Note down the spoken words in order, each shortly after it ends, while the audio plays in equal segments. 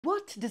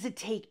What does it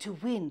take to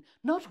win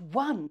not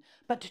one,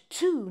 but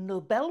two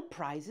Nobel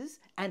Prizes,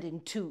 and in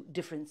two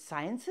different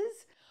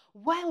sciences,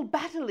 while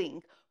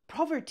battling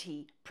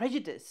poverty,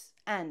 prejudice,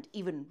 and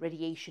even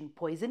radiation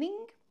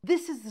poisoning?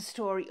 This is the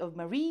story of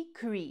Marie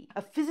Curie,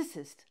 a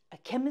physicist, a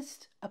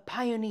chemist, a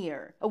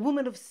pioneer, a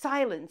woman of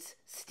silence,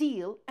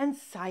 steel, and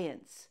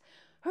science.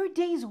 Her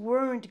days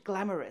weren't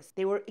glamorous.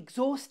 They were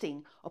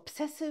exhausting,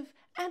 obsessive,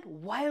 and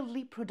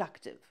wildly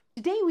productive.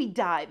 Today we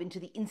dive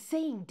into the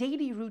insane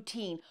daily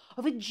routine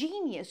of a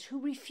genius who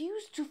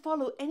refused to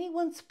follow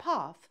anyone's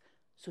path,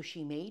 so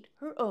she made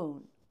her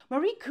own.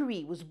 Marie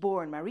Curie was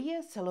born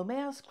Maria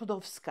Salomea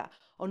Sklodowska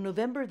on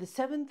November the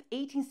 7th,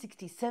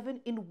 1867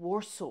 in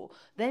Warsaw,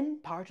 then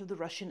part of the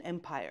Russian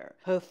Empire.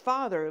 Her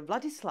father,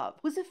 Vladislav,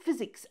 was a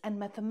physics and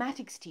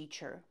mathematics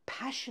teacher,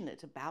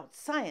 passionate about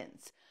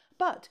science,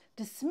 but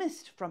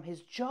dismissed from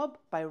his job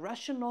by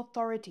Russian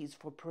authorities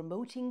for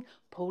promoting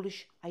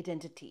Polish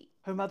identity.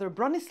 Her mother,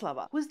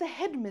 Bronislava, was the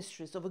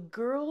headmistress of a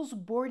girls'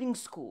 boarding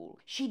school.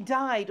 She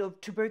died of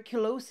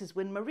tuberculosis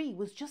when Marie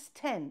was just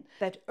 10.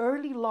 That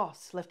early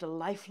loss left a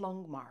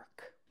lifelong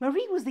mark.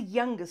 Marie was the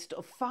youngest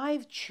of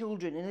 5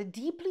 children in a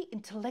deeply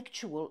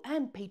intellectual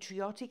and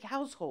patriotic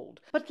household.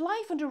 But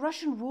life under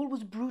Russian rule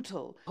was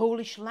brutal.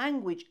 Polish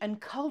language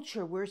and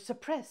culture were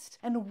suppressed,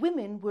 and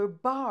women were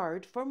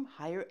barred from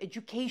higher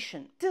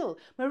education. Still,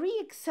 Marie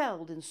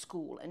excelled in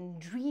school and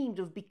dreamed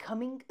of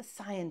becoming a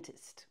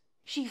scientist.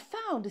 She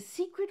found a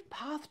secret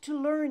path to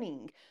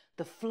learning: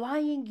 the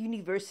Flying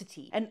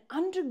University, an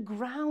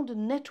underground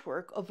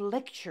network of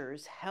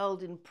lectures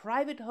held in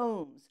private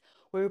homes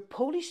where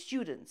Polish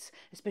students,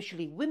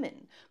 especially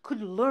women,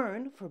 could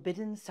learn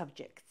forbidden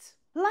subjects.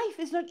 Life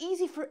is not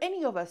easy for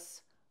any of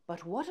us,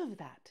 but what of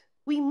that?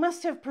 We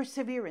must have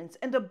perseverance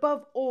and,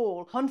 above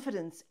all,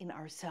 confidence in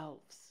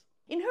ourselves.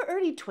 In her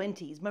early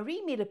 20s,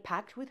 Marie made a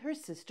pact with her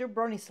sister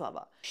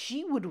Bronislava.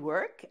 She would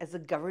work as a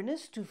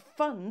governess to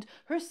fund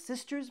her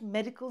sister's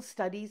medical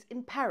studies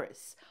in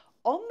Paris,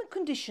 on the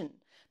condition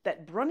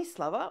that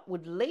Bronislava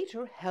would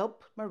later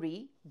help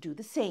Marie do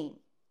the same.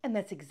 And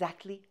that's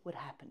exactly what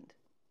happened.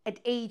 At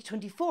age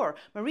 24,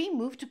 Marie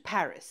moved to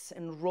Paris,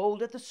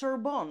 enrolled at the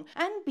Sorbonne,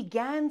 and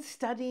began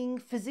studying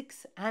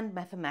physics and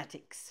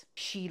mathematics.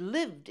 She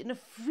lived in a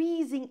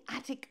freezing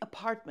attic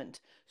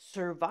apartment,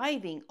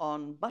 surviving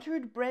on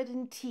buttered bread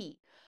and tea,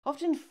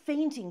 often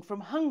fainting from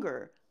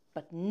hunger,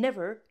 but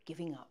never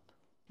giving up.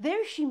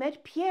 There she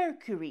met Pierre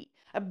Curie,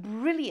 a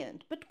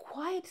brilliant but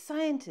quiet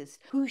scientist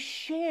who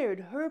shared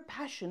her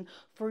passion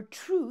for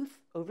truth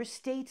over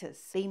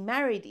status. They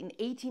married in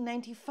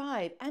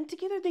 1895, and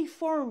together they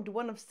formed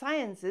one of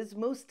science's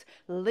most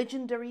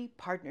legendary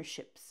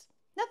partnerships.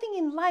 Nothing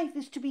in life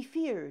is to be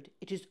feared.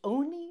 It is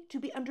only to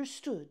be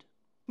understood.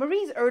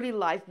 Marie's early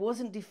life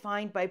wasn't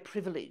defined by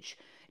privilege.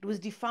 It was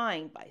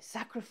defined by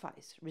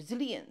sacrifice,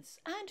 resilience,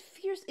 and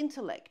fierce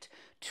intellect,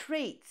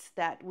 traits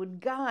that would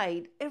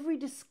guide every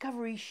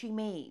discovery she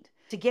made.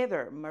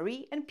 Together,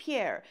 Marie and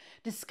Pierre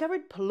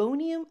discovered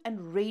polonium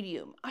and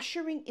radium,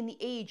 ushering in the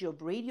age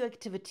of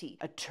radioactivity,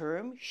 a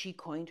term she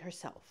coined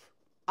herself.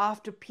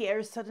 After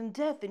Pierre's sudden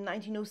death in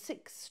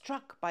 1906,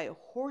 struck by a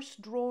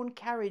horse-drawn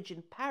carriage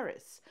in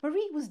Paris,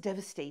 Marie was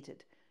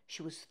devastated.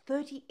 She was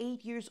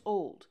 38 years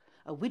old,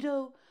 a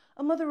widow,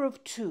 a mother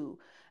of 2,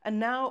 and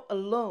now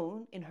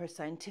alone in her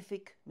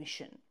scientific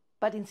mission.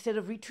 But instead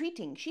of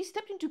retreating, she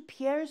stepped into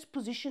Pierre's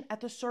position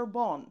at the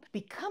Sorbonne,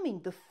 becoming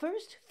the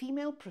first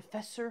female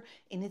professor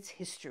in its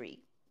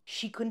history.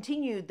 She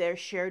continued their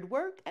shared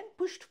work and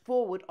pushed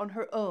forward on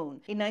her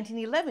own. In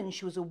 1911,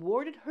 she was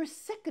awarded her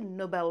second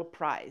Nobel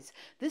Prize,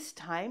 this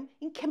time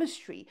in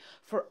chemistry,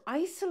 for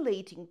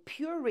isolating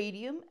pure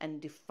radium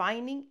and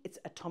defining its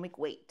atomic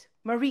weight.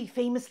 Marie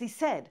famously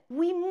said,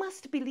 "We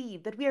must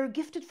believe that we are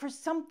gifted for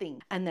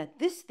something, and that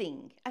this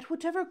thing, at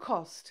whatever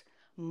cost,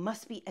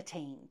 must be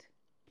attained."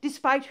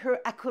 Despite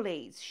her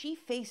accolades, she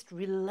faced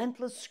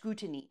relentless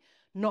scrutiny,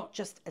 not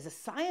just as a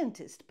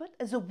scientist, but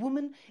as a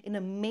woman in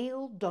a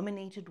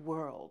male-dominated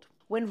world.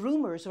 When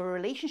rumors of a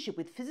relationship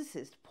with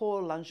physicist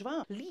Paul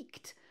Langevin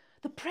leaked,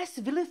 the press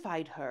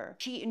vilified her.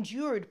 She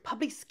endured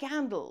public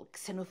scandal,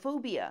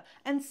 xenophobia,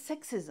 and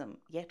sexism,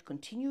 yet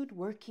continued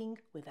working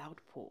without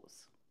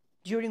pause.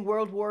 During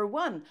World War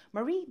I,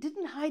 Marie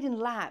didn't hide in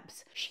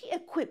labs. She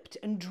equipped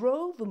and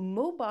drove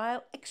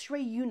mobile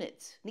X-ray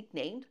units,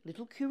 nicknamed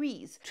Little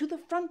Curies, to the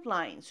front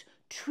lines,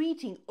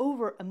 treating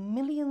over 1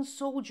 million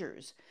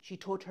soldiers. She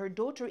taught her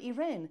daughter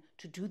Irene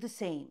to do the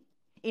same.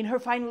 In her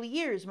final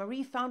years,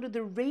 Marie founded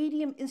the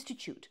Radium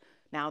Institute,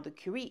 now the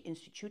Curie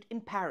Institute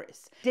in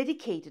Paris,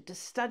 dedicated to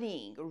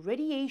studying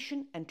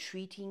radiation and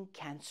treating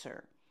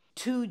cancer.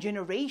 2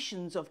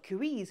 generations of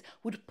Curies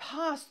would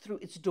pass through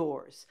its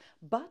doors,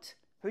 but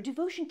her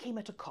devotion came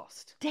at a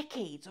cost.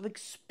 Decades of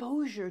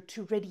exposure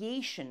to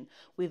radiation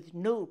with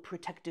no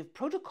protective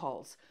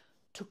protocols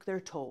took their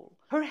toll.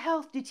 Her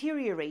health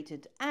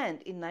deteriorated,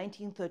 and in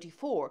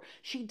 1934,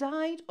 she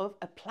died of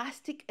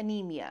aplastic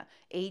anemia,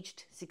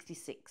 aged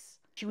 66.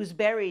 She was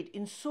buried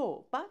in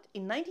Sceaux, but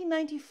in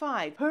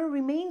 1995, her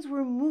remains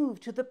were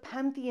moved to the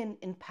Pantheon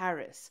in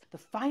Paris, the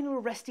final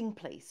resting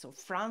place of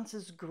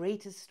France's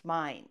greatest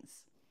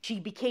minds. She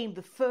became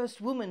the first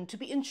woman to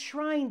be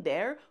enshrined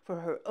there for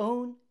her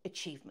own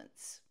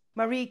achievements.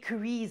 Marie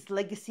Curie's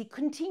legacy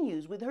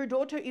continues, with her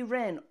daughter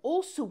Irene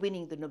also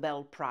winning the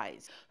Nobel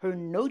Prize, her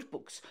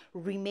notebooks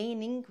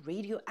remaining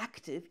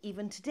radioactive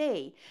even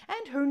today,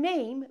 and her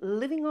name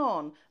living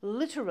on,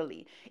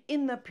 literally,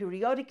 in the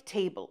periodic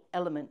table,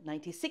 element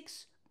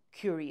 96,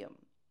 curium.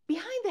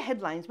 Behind the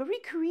headlines,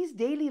 Marie Curie's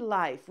daily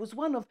life was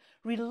one of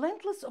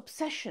relentless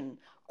obsession,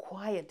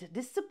 quiet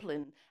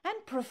discipline,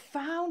 and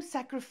profound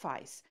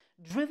sacrifice,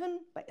 driven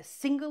by a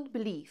single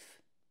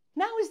belief: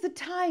 now is the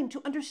time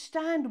to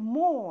understand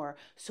more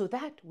so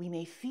that we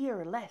may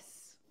fear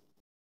less.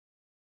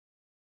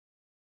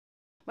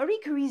 Marie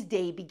Curie's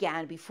day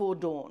began before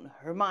dawn,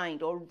 her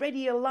mind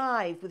already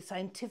alive with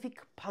scientific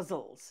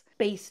puzzles.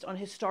 Based on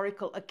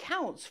historical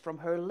accounts from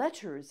her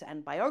letters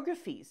and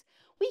biographies,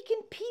 we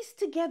can piece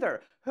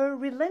together her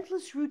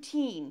relentless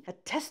routine, a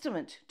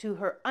testament to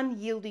her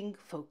unyielding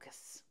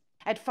focus.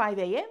 At 5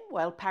 a.m.,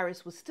 while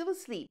Paris was still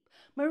asleep,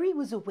 Marie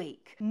was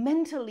awake,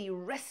 mentally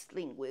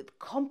wrestling with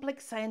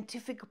complex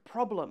scientific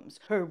problems,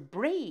 her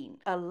brain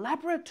a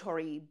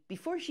laboratory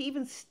before she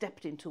even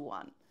stepped into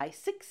one. By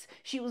 6,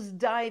 she was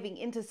diving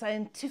into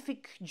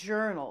scientific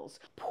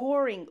journals,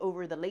 poring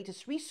over the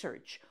latest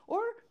research,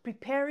 or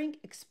preparing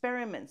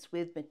experiments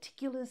with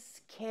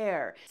meticulous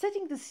care,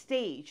 setting the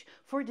stage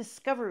for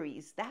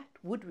discoveries that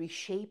would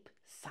reshape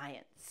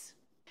science.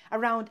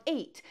 Around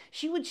 8,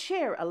 she would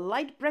share a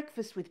light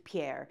breakfast with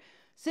Pierre.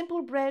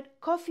 Simple bread,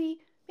 coffee,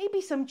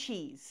 maybe some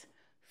cheese.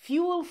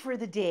 Fuel for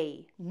the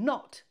day,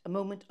 not a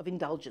moment of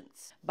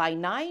indulgence. By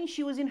 9,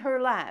 she was in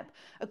her lab,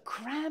 a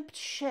cramped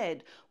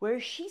shed where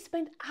she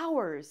spent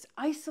hours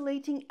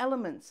isolating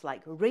elements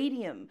like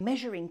radium,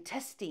 measuring,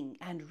 testing,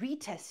 and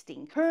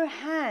retesting, her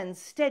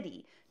hands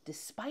steady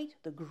despite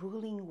the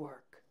grueling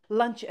work.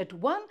 Lunch at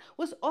 1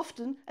 was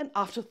often an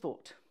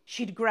afterthought.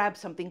 She'd grab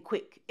something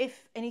quick,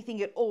 if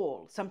anything at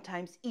all,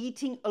 sometimes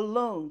eating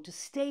alone to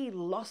stay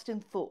lost in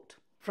thought.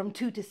 From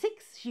 2 to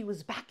 6, she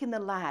was back in the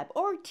lab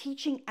or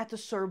teaching at the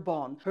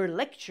Sorbonne, her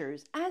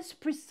lectures as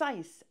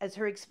precise as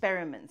her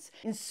experiments,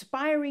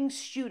 inspiring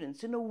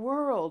students in a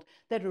world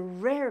that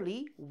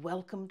rarely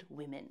welcomed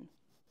women.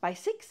 By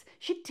 6,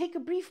 she'd take a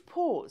brief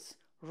pause,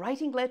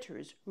 writing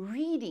letters,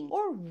 reading,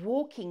 or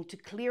walking to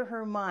clear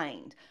her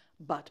mind.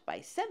 But by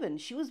 7,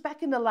 she was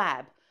back in the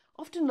lab,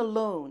 often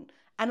alone,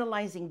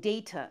 analyzing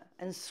data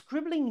and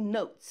scribbling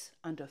notes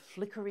under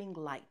flickering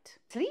light.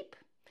 Sleep?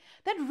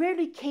 That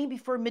rarely came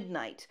before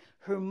midnight,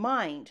 her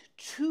mind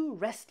too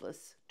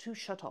restless to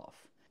shut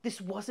off.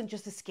 This wasn't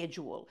just a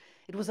schedule.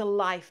 It was a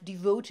life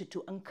devoted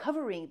to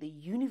uncovering the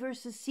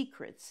universe's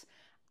secrets,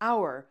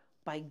 hour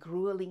by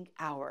grueling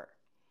hour.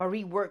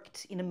 Marie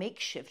worked in a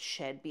makeshift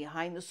shed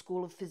behind the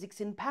School of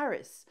Physics in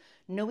Paris.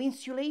 No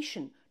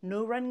insulation,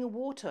 no running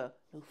water,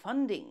 no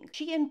funding.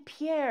 She and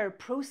Pierre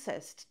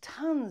processed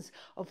tons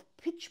of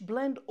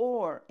pitch-blende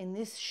ore in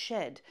this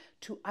shed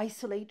to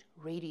isolate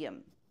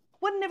radium.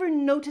 One never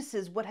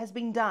notices what has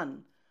been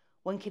done.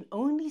 One can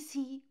only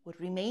see what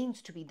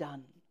remains to be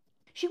done.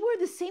 She wore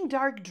the same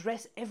dark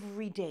dress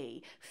every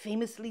day,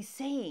 famously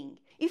saying,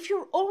 "If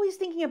you're always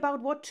thinking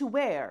about what to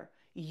wear,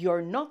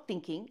 you're not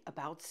thinking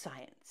about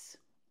science."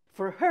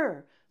 For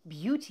her,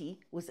 beauty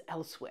was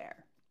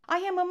elsewhere. I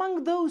am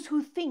among those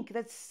who think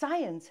that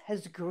science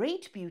has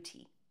great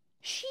beauty.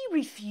 She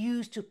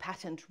refused to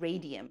patent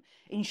radium,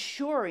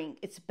 ensuring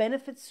its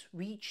benefits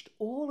reached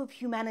all of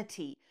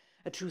humanity,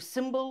 a true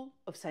symbol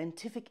of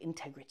scientific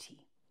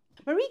integrity.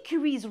 Marie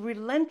Curie's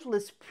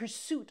relentless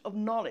pursuit of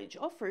knowledge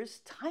offers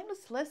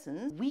timeless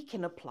lessons we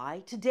can apply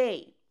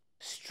today.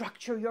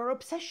 Structure your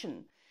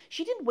obsession.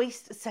 She didn't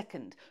waste a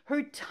second.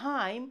 Her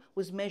time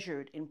was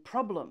measured in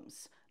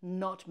problems,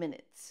 not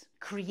minutes.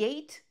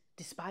 Create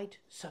despite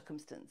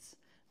circumstance.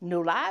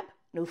 No lab,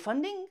 no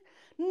funding,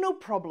 no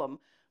problem.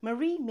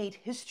 Marie made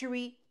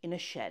history in a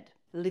shed.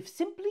 Live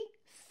simply,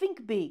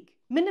 think big.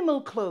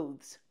 Minimal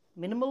clothes,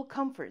 minimal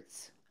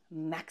comforts,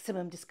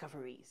 maximum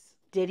discoveries.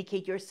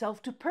 Dedicate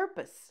yourself to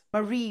purpose.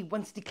 Marie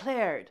once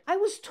declared, "I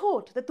was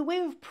taught that the way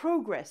of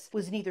progress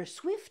was neither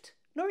swift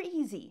nor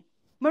easy."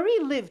 Marie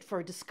lived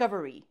for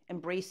discovery,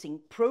 embracing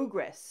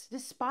progress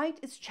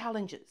despite its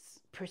challenges.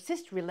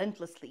 Persist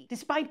relentlessly.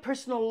 Despite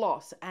personal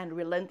loss and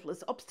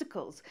relentless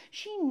obstacles,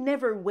 she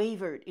never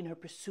wavered in her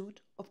pursuit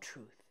of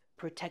truth.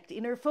 Protect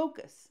inner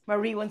focus.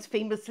 Marie once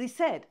famously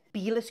said,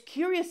 "Be less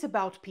curious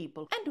about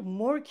people and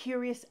more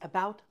curious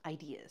about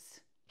ideas."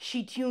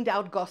 She tuned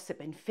out gossip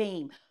and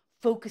fame,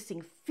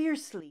 focusing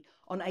fiercely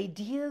on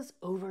ideas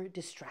over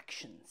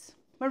distractions.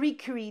 Marie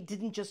Curie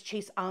didn't just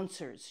chase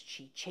answers,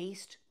 she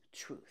chased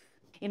truth.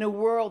 In a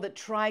world that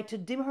tried to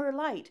dim her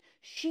light,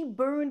 she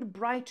burned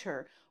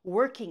brighter,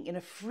 working in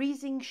a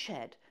freezing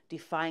shed,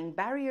 defying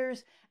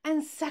barriers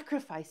and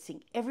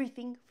sacrificing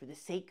everything for the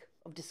sake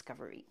of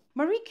discovery.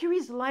 Marie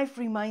Curie's life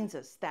reminds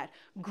us that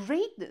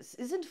greatness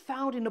isn't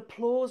found in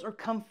applause or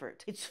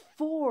comfort. It's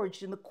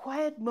forged in the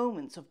quiet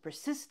moments of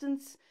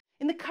persistence,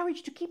 in the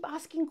courage to keep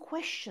asking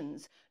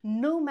questions,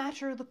 no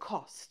matter the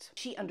cost.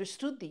 She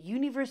understood the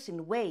universe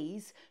in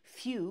ways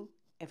few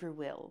ever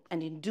will.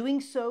 And in doing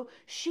so,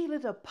 she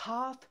lit a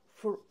path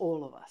for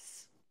all of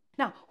us.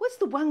 Now, what's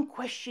the one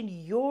question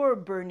you're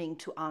burning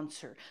to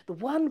answer? The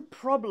one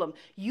problem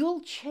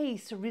you'll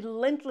chase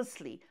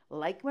relentlessly,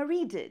 like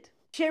Marie did?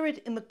 Share it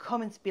in the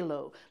comments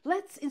below.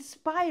 Let's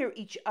inspire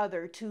each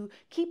other to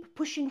keep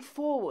pushing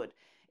forward.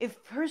 If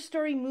her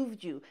story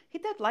moved you,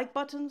 hit that like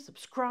button,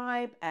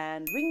 subscribe,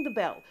 and ring the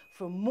bell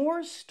for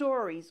more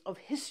stories of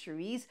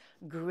history's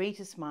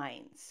greatest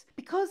minds.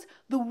 Because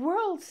the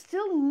world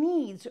still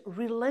needs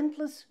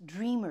relentless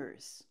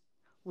dreamers.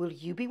 Will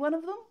you be one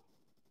of them?